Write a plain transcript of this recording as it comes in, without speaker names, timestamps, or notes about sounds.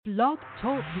Blog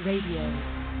Talk Radio.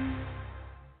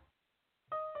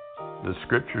 The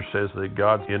scripture says that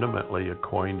God's intimately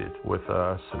acquainted with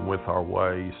us and with our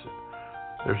ways.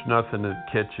 There's nothing that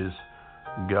catches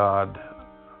God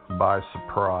by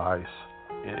surprise.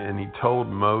 And he told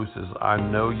Moses, I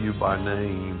know you by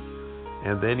name.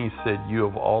 And then he said, you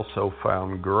have also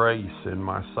found grace in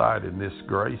my sight. And this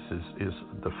grace is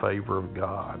the favor of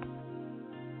God.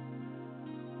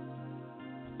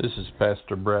 This is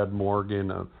Pastor Brad Morgan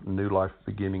of New Life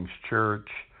Beginnings Church,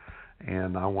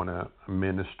 and I want to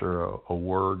minister a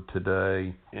word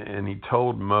today. And he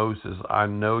told Moses, I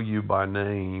know you by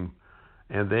name.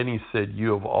 And then he said,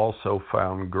 you have also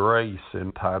found grace. And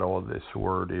the title of this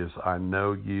word is, I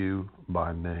know you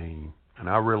by name. And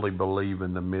I really believe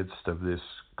in the midst of this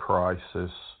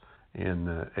crisis, and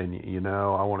you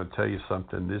know, I want to tell you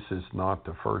something. This is not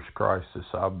the first crisis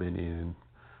I've been in.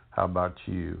 How about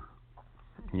you?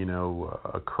 You know,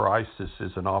 a crisis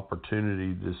is an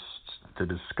opportunity to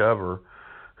discover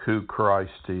who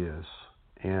Christ is.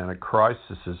 And a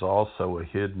crisis is also a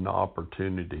hidden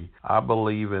opportunity. I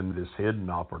believe in this hidden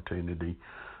opportunity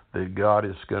that God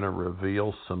is going to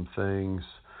reveal some things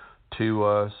to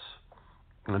us.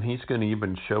 And he's going to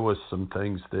even show us some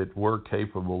things that we're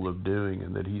capable of doing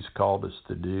and that he's called us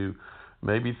to do.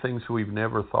 Maybe things we've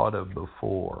never thought of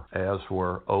before as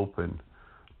we're open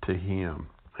to him.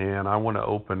 And I want to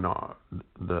open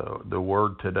the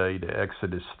word today to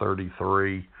Exodus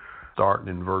 33, starting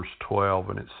in verse 12.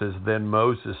 And it says, Then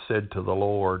Moses said to the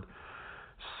Lord,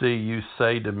 See, you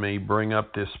say to me, bring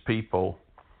up this people,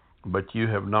 but you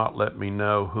have not let me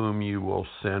know whom you will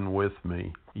send with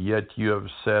me. Yet you have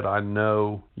said, I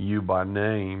know you by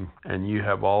name, and you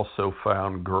have also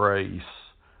found grace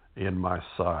in my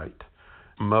sight.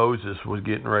 Moses was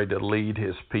getting ready to lead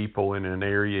his people in an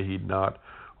area he'd not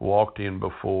walked in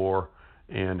before,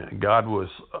 and God was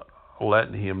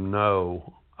letting him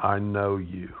know, I know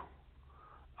you.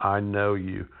 I know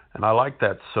you. And I like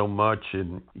that so much.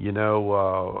 And, you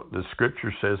know, the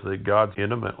scripture says that God's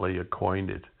intimately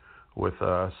acquainted with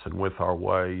us and with our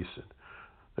ways.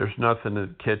 There's nothing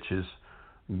that catches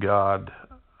God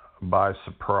by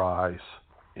surprise.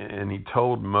 And he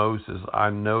told Moses, I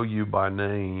know you by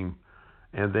name.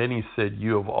 And then he said,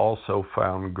 you have also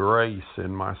found grace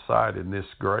in my sight. And this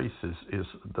grace is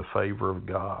the favor of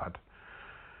God.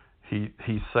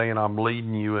 He's saying, I'm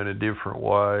leading you in a different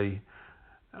way.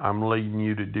 I'm leading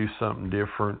you to do something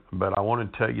different. But I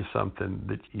want to tell you something,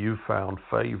 that you found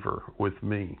favor with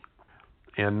me.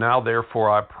 And now, therefore,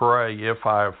 I pray, if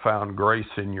I have found grace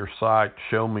in your sight,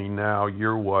 show me now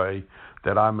your way,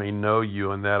 that I may know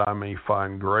you and that I may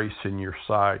find grace in your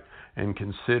sight, and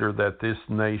consider that this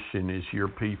nation is your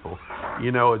people.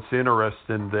 You know, it's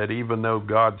interesting that even though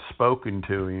God's spoken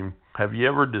to him, have you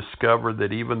ever discovered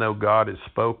that even though God has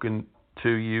spoken to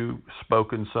you,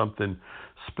 spoken something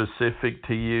specific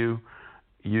to you,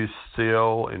 you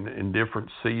still, in different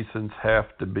seasons,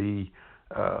 have to be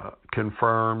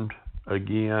confirmed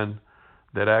again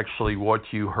that actually what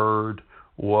you heard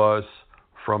was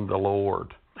from the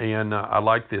Lord. And I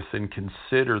like this, and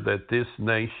consider that this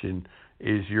nation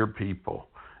is your people.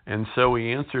 And so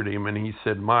he answered him, and he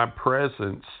said, my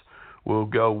presence will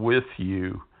go with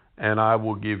you, and I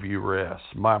will give you rest.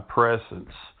 My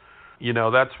presence. You know,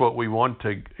 that's what we want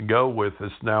to go with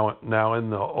us. Now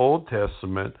in the Old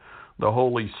Testament, the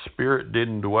Holy Spirit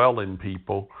didn't dwell in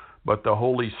people, but the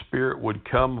Holy Spirit would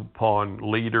come upon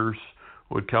leaders,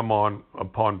 would come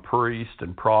upon priests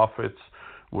and prophets,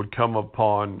 would come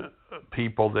upon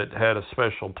people that had a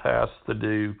special task to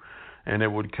do, and it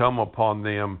would come upon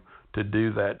them to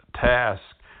do that task.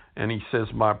 And he says,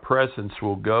 my presence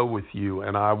will go with you,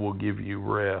 and I will give you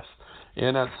rest.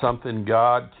 And that's something,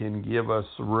 God can give us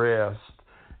rest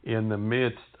in the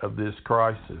midst of this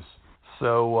crisis.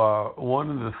 So one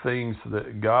of the things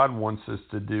that God wants us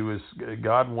to do is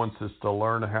God wants us to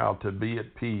learn how to be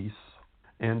at peace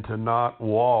and to not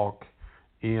walk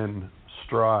in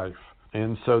strife.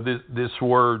 And so this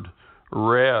word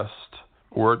rest,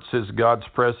 where it says God's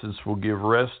presence will give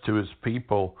rest to his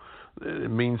people,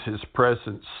 it means his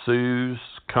presence soothes,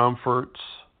 comforts,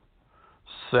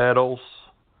 settles.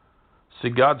 See,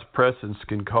 God's presence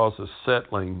can cause a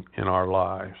settling in our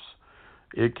lives.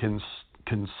 It can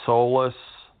console us,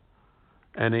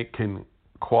 and it can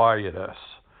quiet us.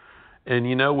 And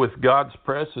you know, with God's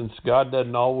presence, God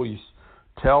doesn't always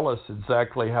tell us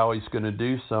exactly how he's going to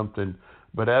do something,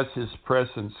 but as his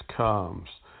presence comes.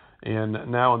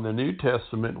 And now in the New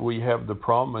Testament, we have the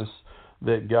promise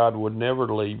that God would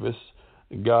never leave us.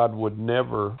 God would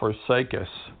never forsake us.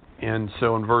 And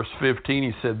so in verse 15,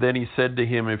 he said, Then he said to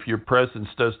him, If your presence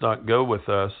does not go with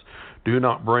us, do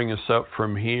not bring us up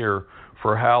from here,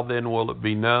 For how then will it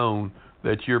be known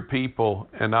that your people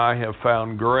and I have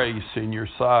found grace in your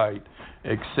sight,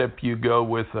 except you go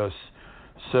with us?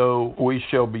 So we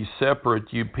shall be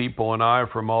separate, you people and I,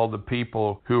 from all the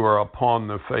people who are upon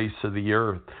the face of the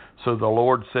earth. So the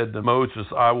Lord said to Moses,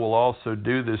 I will also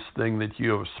do this thing that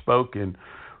you have spoken,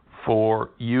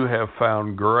 for you have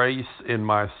found grace in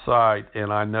my sight,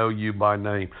 and I know you by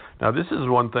name. Now, this is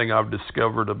one thing I've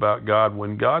discovered about God.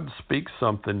 When God speaks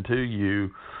something to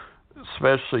you,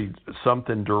 especially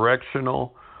something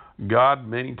directional, God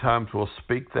many times will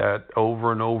speak that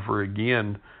over and over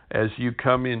again as you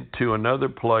come into another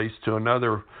place, to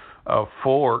another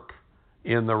fork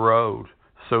in the road.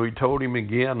 So he told him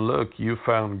again, look, you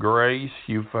found grace,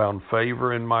 you found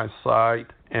favor in my sight,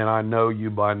 and I know you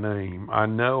by name. I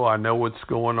know what's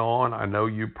going on. I know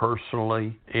you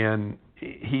personally. And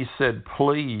he said,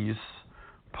 please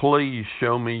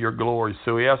show me your glory.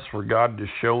 So he asked for God to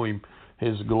show him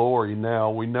his glory.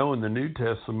 Now, we know in the New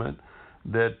Testament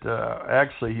that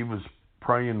actually he was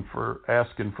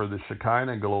asking for the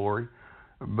Shekinah glory.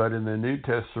 But in the New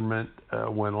Testament,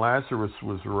 when Lazarus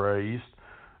was raised,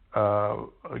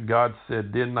 God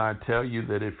said, didn't I tell you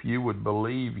that if you would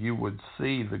believe, you would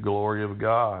see the glory of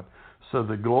God? So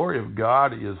the glory of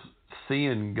God is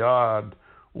seeing God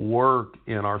work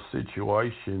in our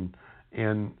situation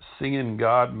and seeing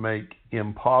God make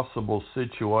impossible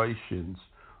situations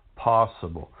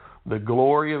possible. The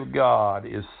glory of God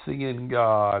is seeing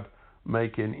God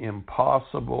making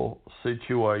impossible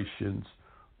situations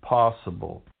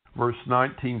possible. Verse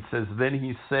 19 says, then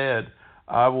he said,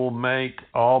 I will make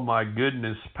all my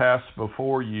goodness pass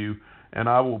before you, and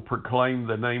I will proclaim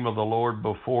the name of the Lord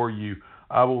before you.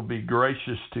 I will be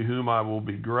gracious to whom I will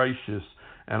be gracious,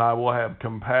 and I will have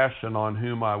compassion on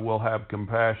whom I will have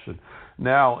compassion.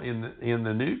 Now, in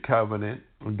the new covenant,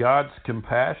 God's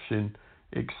compassion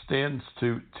extends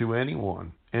to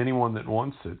anyone that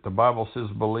wants it. The Bible says,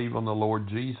 believe on the Lord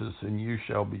Jesus, and you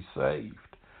shall be saved.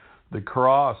 The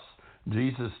cross,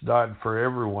 Jesus died for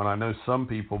everyone. I know some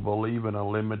people believe in a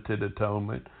limited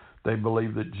atonement. They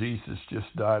believe that Jesus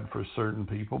just died for certain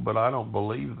people, but I don't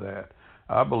believe that.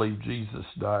 I believe Jesus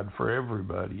died for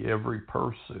everybody, every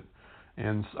person.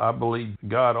 And I believe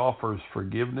God offers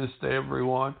forgiveness to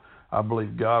everyone. I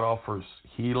believe God offers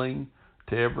healing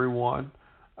to everyone.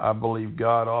 I believe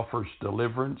God offers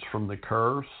deliverance from the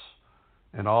curse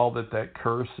and all that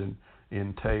curse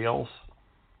entails.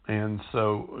 And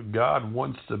so God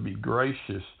wants to be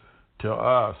gracious to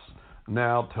us.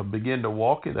 Now, to begin to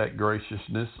walk in that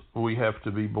graciousness, we have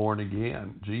to be born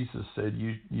again. Jesus said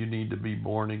you need to be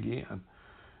born again.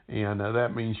 And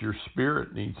that means your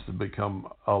spirit needs to become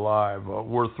alive.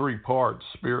 We're three parts,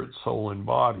 spirit, soul, and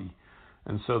body.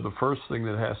 And so the first thing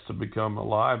that has to become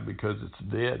alive because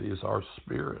it's dead is our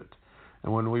spirit.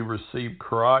 And when we receive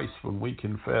Christ, when we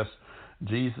confess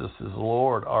Jesus is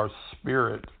Lord, our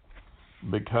spirit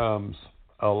becomes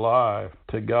alive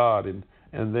to God.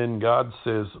 And then God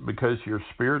says, because your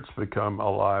spirit's become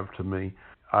alive to me,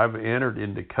 I've entered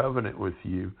into covenant with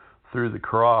you through the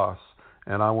cross,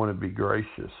 and I want to be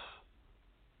gracious.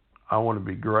 I want to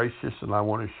be gracious, and I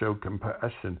want to show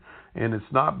compassion. And it's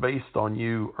not based on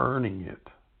you earning it.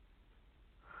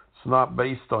 It's not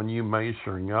based on you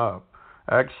measuring up.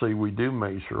 Actually, we do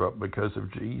measure up because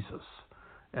of Jesus,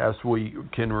 as we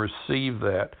can receive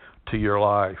that to your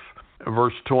life.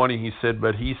 Verse 20, he said,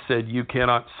 but he said, you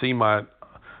cannot see my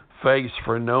face,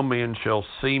 for no man shall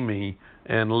see me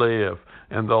and live.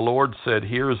 And the Lord said,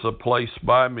 here is a place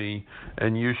by me,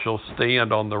 and you shall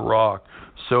stand on the rock.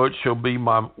 So it shall be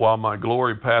while my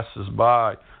glory passes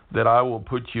by, that I will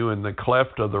put you in the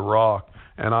cleft of the rock,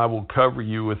 and I will cover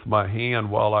you with my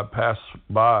hand while I pass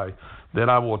by. Then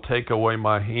I will take away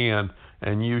my hand,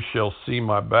 and you shall see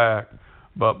my back,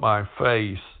 but my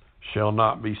face shall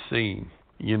not be seen.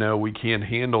 You know, we can't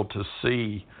handle to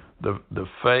see the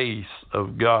face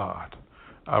of God.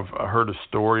 I've heard a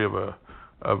story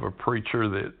of a preacher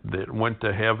that went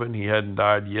to heaven. He hadn't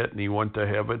died yet, and he went to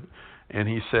heaven. And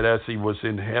he said as he was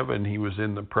in heaven, he was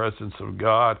in the presence of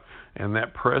God, and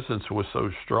that presence was so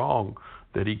strong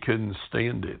that he couldn't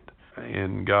stand it.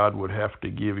 And God would have to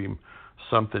give him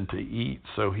something to eat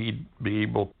so he'd be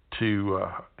able to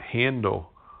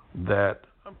handle that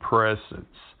presence.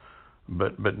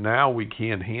 But now we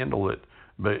can't handle it.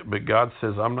 But God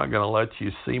says, I'm not going to let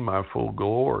you see my full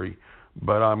glory,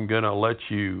 but I'm going to let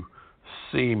you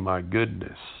see my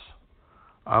goodness.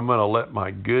 I'm going to let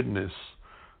my goodness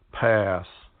pass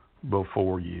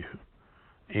before you.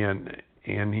 And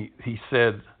he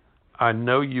said, I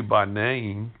know you by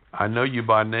name. I know you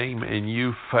by name, and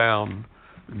you found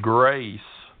grace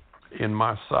in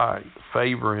my sight,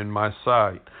 favor in my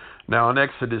sight. Now in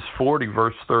Exodus 40,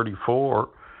 verse 34,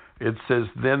 it says,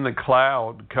 "Then the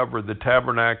cloud covered the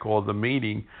tabernacle of the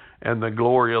meeting, and the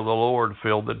glory of the Lord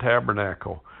filled the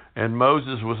tabernacle. And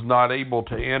Moses was not able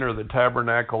to enter the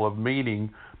tabernacle of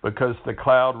meeting because the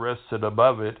cloud rested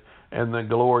above it, and the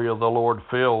glory of the Lord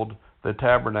filled the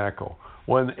tabernacle."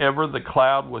 Whenever the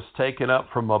cloud was taken up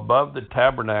from above the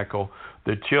tabernacle,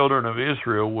 the children of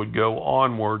Israel would go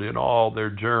onward in all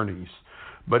their journeys.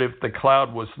 But if the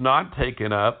cloud was not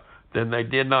taken up, then they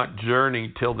did not journey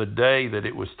till the day that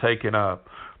it was taken up.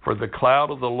 For the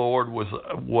cloud of the Lord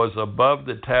was above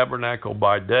the tabernacle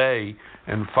by day,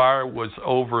 and fire was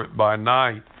over it by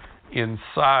night, in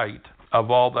sight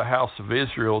of all the house of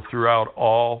Israel throughout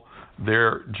all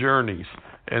their journeys.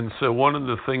 And so one of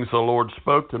the things the Lord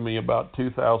spoke to me about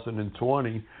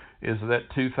 2020 is that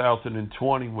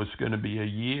 2020 was going to be a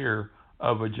year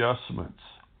of adjustments.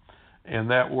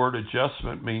 And that word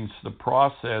adjustment means the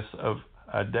process of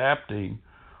adapting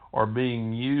or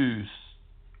being used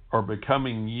or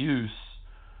becoming used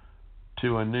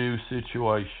to a new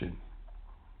situation.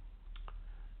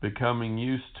 Becoming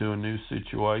used to a new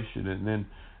situation. And then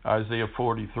Isaiah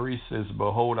 43 says,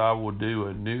 "Behold, I will do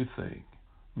a new thing.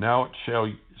 Now it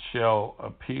shall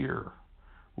appear.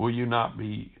 Will you not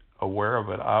be aware of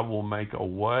it? I will make a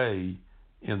way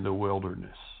in the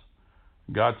wilderness."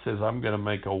 God says, I'm going to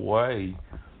make a way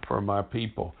for my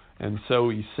people. And so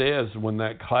he says, when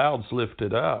that cloud's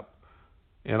lifted up,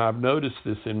 and I've noticed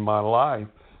this in my life,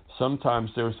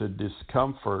 sometimes there's a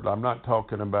discomfort. I'm not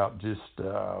talking about just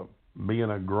being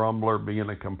a grumbler,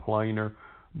 being a complainer,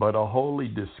 but a holy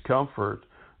discomfort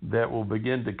that will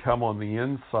begin to come on the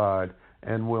inside,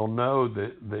 and we'll know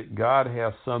that God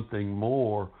has something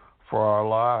more for our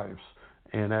lives.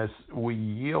 And as we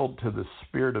yield to the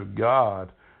Spirit of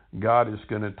God, God is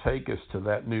going to take us to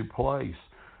that new place.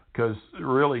 Because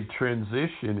really,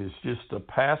 transition is just a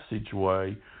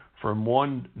passageway from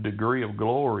one degree of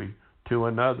glory to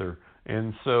another.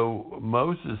 And so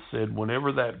Moses said,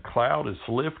 whenever that cloud is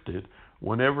lifted,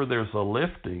 whenever there's a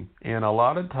lifting, and a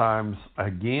lot of times,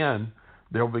 again,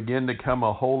 there'll begin to come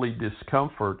a holy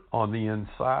discomfort on the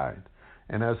inside.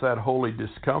 And as that holy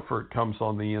discomfort comes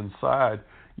on the inside,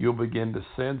 you'll begin to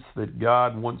sense that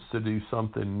God wants to do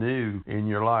something new in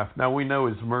your life. Now, we know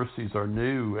His mercies are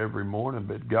new every morning,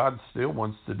 but God still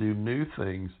wants to do new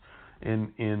things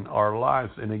in our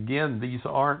lives. And again, these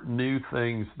aren't new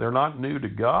things. They're not new to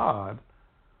God,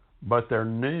 but they're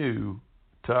new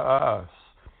to us.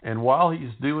 And while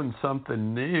He's doing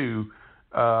something new,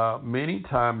 many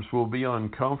times we'll be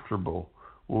uncomfortable.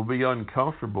 We'll be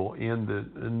uncomfortable in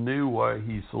the new way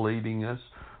He's leading us,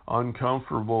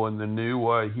 uncomfortable in the new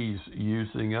way He's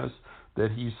using us,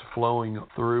 that He's flowing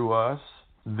through us.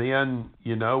 Then,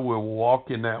 we'll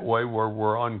walk in that way where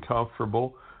we're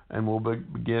uncomfortable, and we'll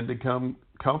begin to become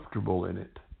comfortable in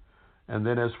it. And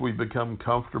then as we become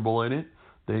comfortable in it,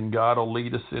 then God will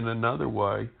lead us in another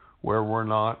way where we're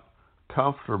not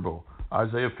comfortable.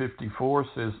 Isaiah 54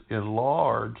 says,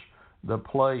 "Enlarge the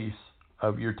place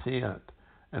of your tent."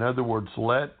 In other words,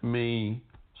 let me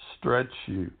stretch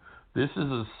you. This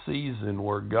is a season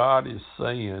where God is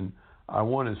saying, I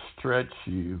want to stretch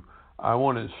you. I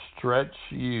want to stretch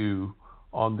you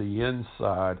on the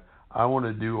inside. I want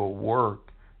to do a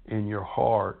work in your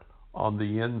heart on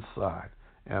the inside.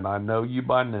 And I know you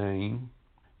by name.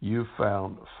 You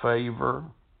found favor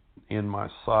in my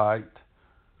sight.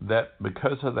 That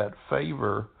because of that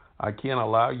favor, I can't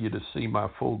allow you to see my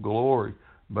full glory,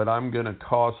 but I'm going to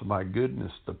cause my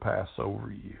goodness to pass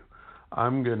over you.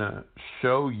 I'm going to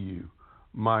show you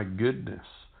my goodness.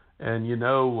 And in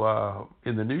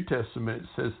the New Testament, it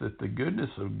says that the goodness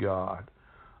of God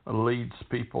leads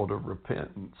people to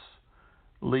repentance,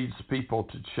 leads people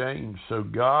to change. So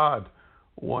God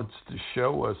wants to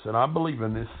show us, and I believe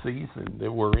in this season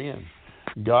that we're in,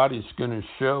 God is going to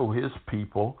show His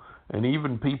people, and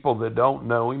even people that don't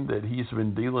know Him, that He's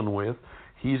been dealing with,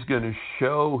 He's going to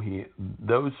show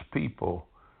those people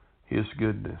His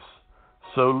goodness.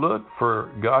 So look for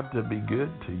God to be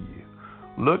good to you.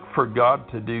 Look for God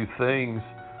to do things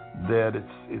that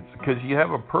it's because you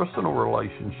have a personal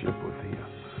relationship with Him.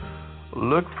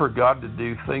 Look for God to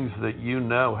do things that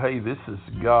hey, this is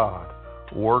God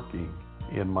working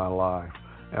in my life.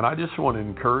 And I just want to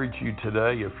encourage you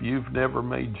today, if you've never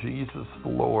made Jesus the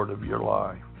Lord of your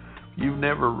life, you've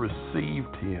never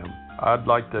received Him, I'd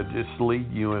like to just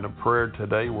lead you in a prayer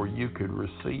today where you could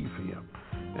receive Him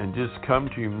and just come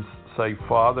to Him and say,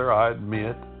 Father, I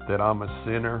admit that I'm a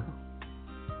sinner,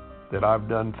 that I've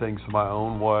done things my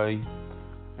own way,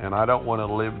 and I don't want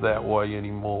to live that way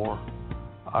anymore.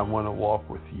 I want to walk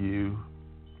with you,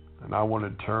 and I want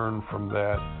to turn from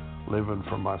that living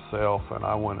for myself, and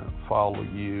I want to follow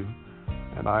you.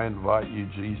 And I invite you,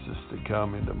 Jesus, to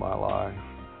come into my life.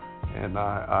 And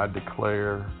I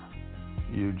declare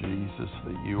you, Jesus,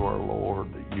 that you are Lord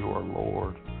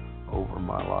over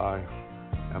my life.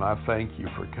 And I thank you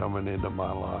for coming into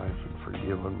my life and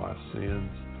forgiving my sins.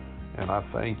 And I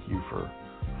thank you for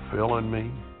filling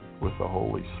me with the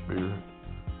Holy Spirit,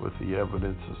 with the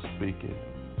evidence of speaking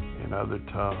in other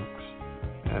tongues.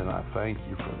 And I thank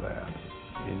you for that.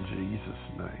 In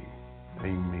Jesus' name,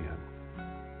 amen.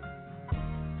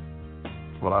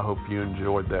 Well, I hope you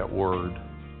enjoyed that word.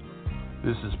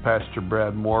 This is Pastor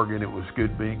Brad Morgan. It was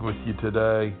good being with you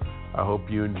today. I hope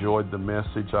you enjoyed the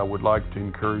message. I would like to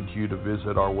encourage you to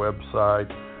visit our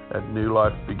website at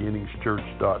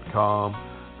newlifebeginningschurch.com.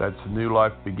 That's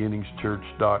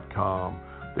newlifebeginningschurch.com.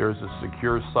 There's a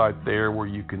secure site there where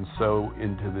you can sow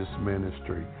into this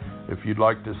ministry. If you'd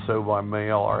like to sow by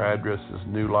mail, our address is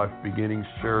New Life Beginnings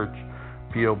Church,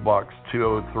 P.O. Box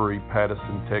 203,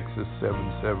 Patterson, Texas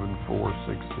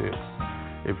 77466.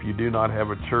 If you do not have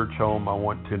a church home, I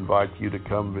want to invite you to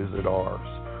come visit ours.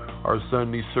 Our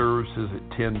Sunday service is at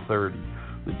 10:30.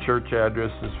 The church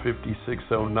address is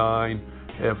 5609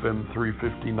 FM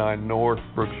 359 North,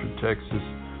 Brookshire, Texas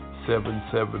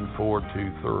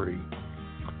 77423.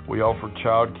 We offer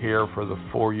child care for the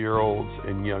 4-year-olds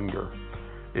and younger.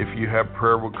 If you have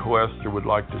prayer requests or would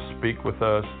like to speak with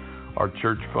us, our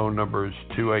church phone number is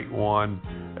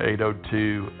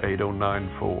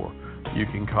 281-802-8094. You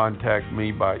can contact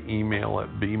me by email at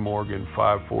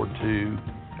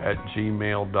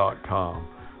bmorgan542@gmail.com.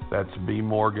 That's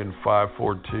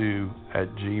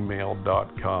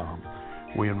bmorgan542@gmail.com.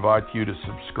 We invite you to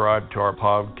subscribe to our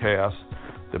podcast,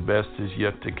 The Best Is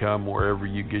Yet to Come, wherever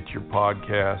you get your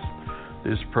podcast.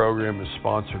 This program is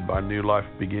sponsored by New Life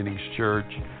Beginnings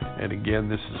Church. And again,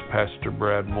 this is Pastor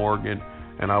Brad Morgan,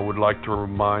 and I would like to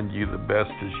remind you the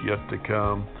best is yet to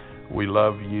come. We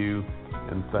love you,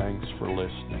 and thanks for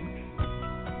listening.